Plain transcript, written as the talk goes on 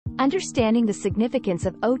Understanding the significance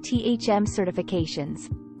of OTHM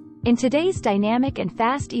certifications. In today's dynamic and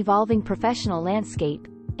fast-evolving professional landscape,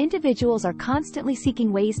 individuals are constantly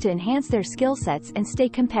seeking ways to enhance their skill sets and stay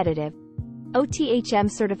competitive. OTHM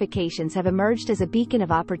certifications have emerged as a beacon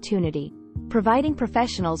of opportunity, providing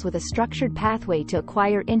professionals with a structured pathway to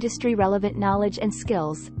acquire industry-relevant knowledge and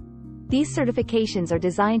skills. These certifications are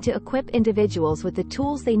designed to equip individuals with the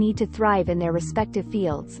tools they need to thrive in their respective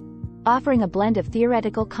fields, offering a blend of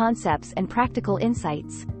theoretical concepts and practical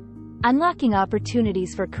insights, unlocking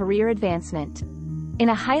opportunities for career advancement. In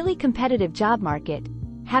a highly competitive job market,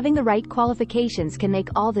 having the right qualifications can make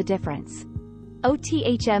all the difference.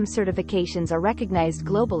 OTHM certifications are recognized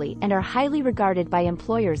globally and are highly regarded by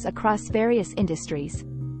employers across various industries.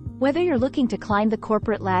 Whether you're looking to climb the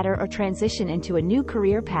corporate ladder or transition into a new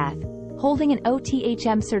career path, holding an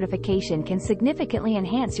OTHM certification can significantly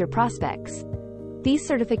enhance your prospects. These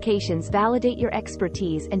certifications validate your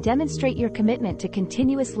expertise and demonstrate your commitment to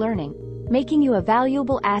continuous learning, making you a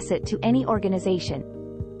valuable asset to any organization.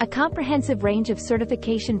 A comprehensive range of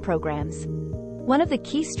certification programs. One of the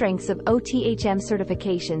key strengths of OTHM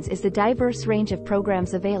certifications is the diverse range of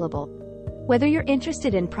programs available. Whether you're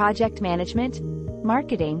interested in project management,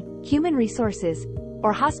 marketing, human resources,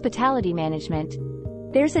 or hospitality management,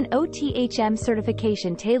 there's an OTHM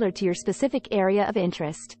certification tailored to your specific area of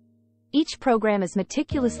interest. Each program is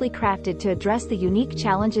meticulously crafted to address the unique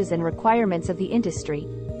challenges and requirements of the industry,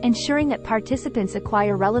 ensuring that participants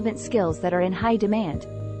acquire relevant skills that are in high demand.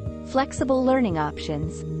 Flexible learning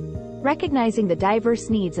options. Recognizing the diverse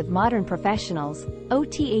needs of modern professionals,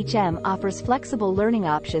 OTHM offers flexible learning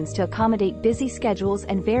options to accommodate busy schedules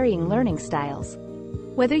and varying learning styles.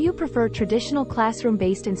 Whether you prefer traditional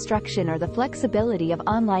classroom-based instruction or the flexibility of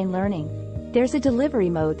online learning, there's a delivery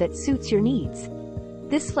mode that suits your needs.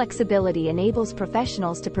 This flexibility enables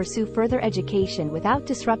professionals to pursue further education without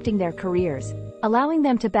disrupting their careers, allowing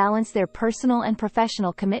them to balance their personal and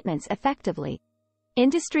professional commitments effectively.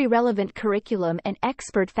 Industry-relevant curriculum and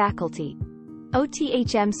expert faculty.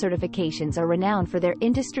 OTHM certifications are renowned for their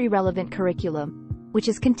industry-relevant curriculum, which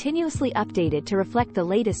is continuously updated to reflect the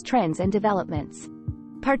latest trends and developments.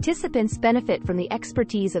 Participants benefit from the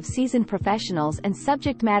expertise of seasoned professionals and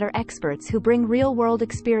subject matter experts who bring real-world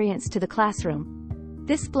experience to the classroom.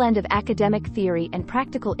 This blend of academic theory and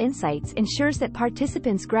practical insights ensures that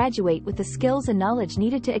participants graduate with the skills and knowledge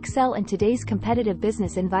needed to excel in today's competitive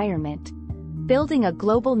business environment. Building a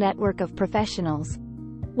global network of professionals.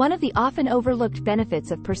 One of the often overlooked benefits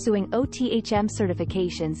of pursuing OTHM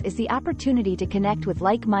certifications is the opportunity to connect with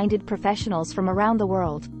like-minded professionals from around the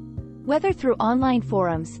world. Whether through online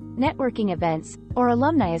forums, networking events, or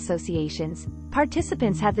alumni associations,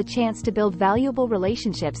 participants have the chance to build valuable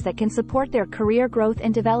relationships that can support their career growth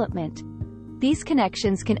and development. These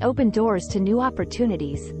connections can open doors to new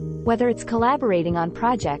opportunities, whether it's collaborating on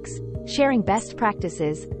projects, sharing best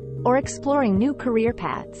practices, or exploring new career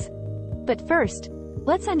paths. But first,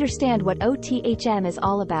 let's understand what OTHM is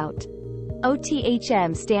all about.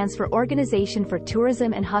 OTHM stands for Organization for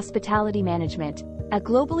Tourism and Hospitality Management, a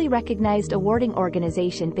globally recognized awarding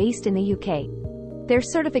organization based in the UK. Their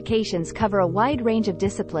certifications cover a wide range of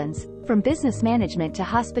disciplines, from business management to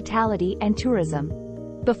hospitality and tourism.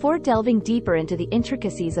 Before delving deeper into the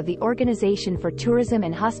intricacies of the Organization for Tourism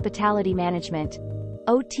and Hospitality Management,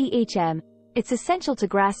 OTHM, it's essential to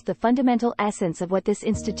grasp the fundamental essence of what this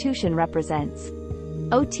institution represents.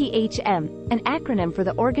 OTHM, an acronym for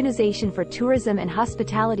the Organization for Tourism and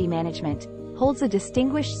Hospitality Management, holds a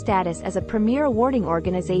distinguished status as a premier awarding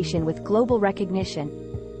organization with global recognition.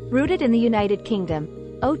 Rooted in the United Kingdom,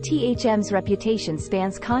 OTHM's reputation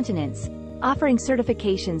spans continents, offering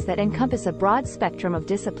certifications that encompass a broad spectrum of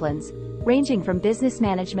disciplines, ranging from business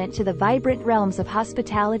management to the vibrant realms of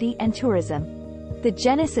hospitality and tourism. The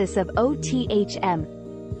genesis of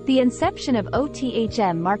OTHM. The inception of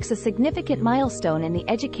OTHM marks a significant milestone in the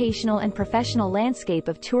educational and professional landscape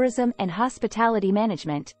of tourism and hospitality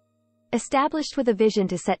management. Established with a vision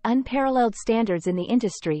to set unparalleled standards in the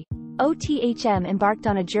industry, OTHM embarked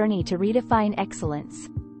on a journey to redefine excellence.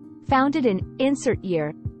 Founded in insert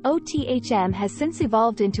year, OTHM has since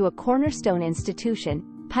evolved into a cornerstone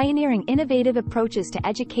institution, pioneering innovative approaches to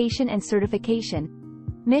education and certification.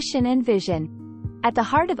 Mission and vision. At the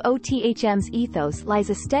heart of OTHM's ethos lies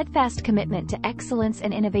a steadfast commitment to excellence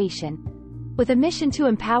and innovation. With a mission to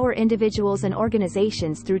empower individuals and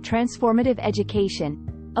organizations through transformative education,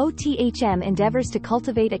 OTHM endeavors to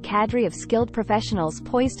cultivate a cadre of skilled professionals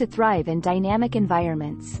poised to thrive in dynamic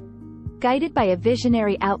environments. Guided by a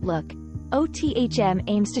visionary outlook, OTHM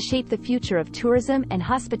aims to shape the future of tourism and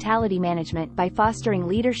hospitality management by fostering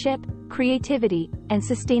leadership, creativity, and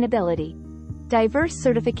sustainability. Diverse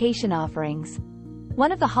certification offerings.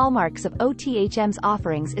 One of the hallmarks of OTHM's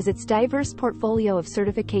offerings is its diverse portfolio of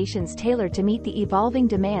certifications tailored to meet the evolving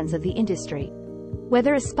demands of the industry.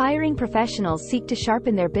 Whether aspiring professionals seek to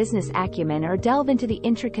sharpen their business acumen or delve into the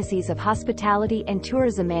intricacies of hospitality and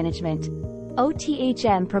tourism management,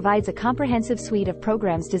 OTHM provides a comprehensive suite of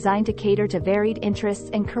programs designed to cater to varied interests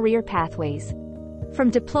and career pathways.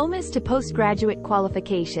 From diplomas to postgraduate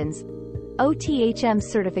qualifications,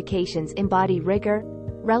 OTHM's certifications embody rigor,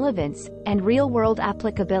 relevance, and real-world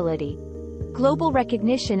applicability. Global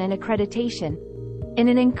recognition and accreditation. In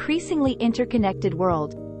an increasingly interconnected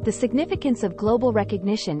world, the significance of global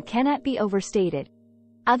recognition cannot be overstated.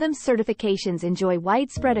 OTHM certifications enjoy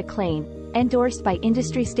widespread acclaim, endorsed by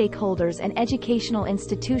industry stakeholders and educational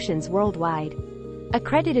institutions worldwide.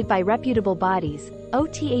 Accredited by reputable bodies,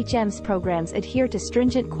 OTHM's programs adhere to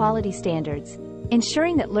stringent quality standards,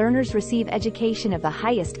 ensuring that learners receive education of the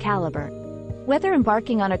highest caliber. Whether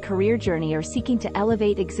embarking on a career journey or seeking to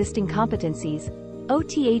elevate existing competencies,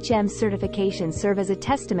 OTHM certifications serve as a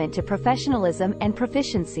testament to professionalism and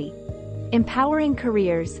proficiency. Empowering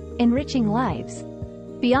careers, enriching lives.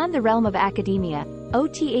 Beyond the realm of academia,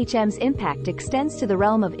 OTHM's impact extends to the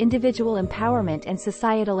realm of individual empowerment and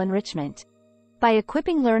societal enrichment. By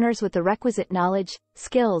equipping learners with the requisite knowledge,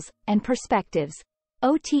 skills, and perspectives,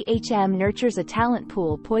 OTHM nurtures a talent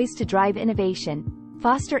pool poised to drive innovation,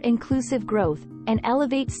 foster inclusive growth, and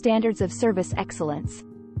elevate standards of service excellence.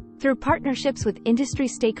 Through partnerships with industry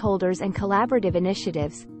stakeholders and collaborative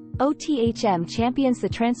initiatives, OTHM champions the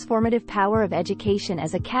transformative power of education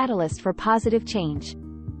as a catalyst for positive change.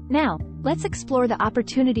 Now, let's explore the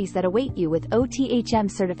opportunities that await you with OTHM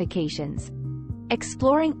certifications.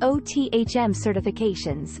 Exploring OTHM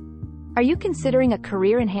certifications. Are you considering a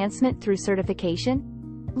career enhancement through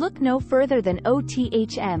certification? Look no further than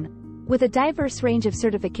OTHM. With a diverse range of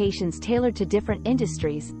certifications tailored to different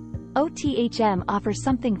industries, OTHM offers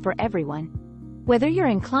something for everyone. Whether you're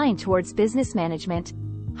inclined towards business management,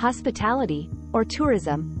 hospitality, or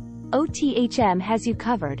tourism, OTHM has you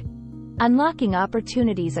covered. Unlocking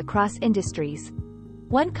opportunities across industries.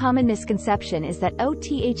 One common misconception is that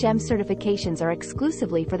OTHM certifications are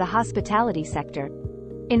exclusively for the hospitality sector.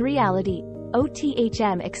 In reality,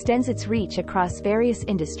 OTHM extends its reach across various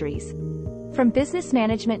industries. From business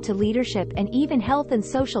management to leadership and even health and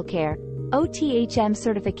social care, OTHM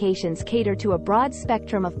certifications cater to a broad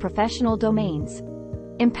spectrum of professional domains.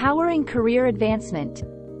 Empowering career advancement.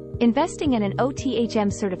 Investing in an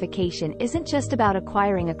OTHM certification isn't just about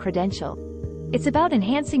acquiring a credential. It's about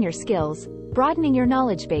enhancing your skills, broadening your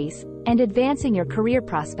knowledge base, and advancing your career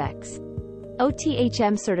prospects.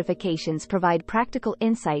 OTHM certifications provide practical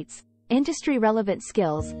insights, industry-relevant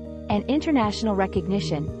skills, and international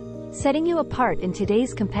recognition, setting you apart in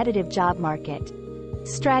today's competitive job market.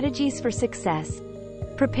 Strategies for success.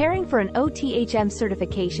 Preparing for an OTHM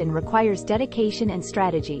certification requires dedication and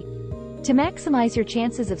strategy. To maximize your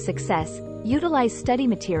chances of success, utilize study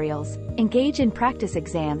materials, engage in practice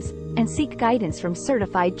exams, and seek guidance from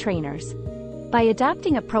certified trainers. By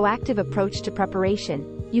adopting a proactive approach to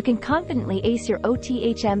preparation, you can confidently ace your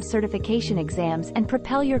OTHM certification exams and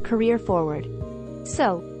propel your career forward.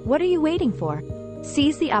 So, what are you waiting for?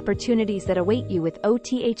 Seize the opportunities that await you with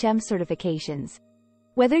OTHM certifications.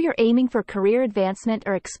 Whether you're aiming for career advancement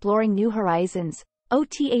or exploring new horizons,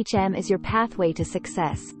 OTHM is your pathway to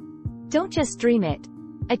success. Don't just dream it.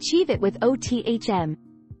 Achieve it with OTHM.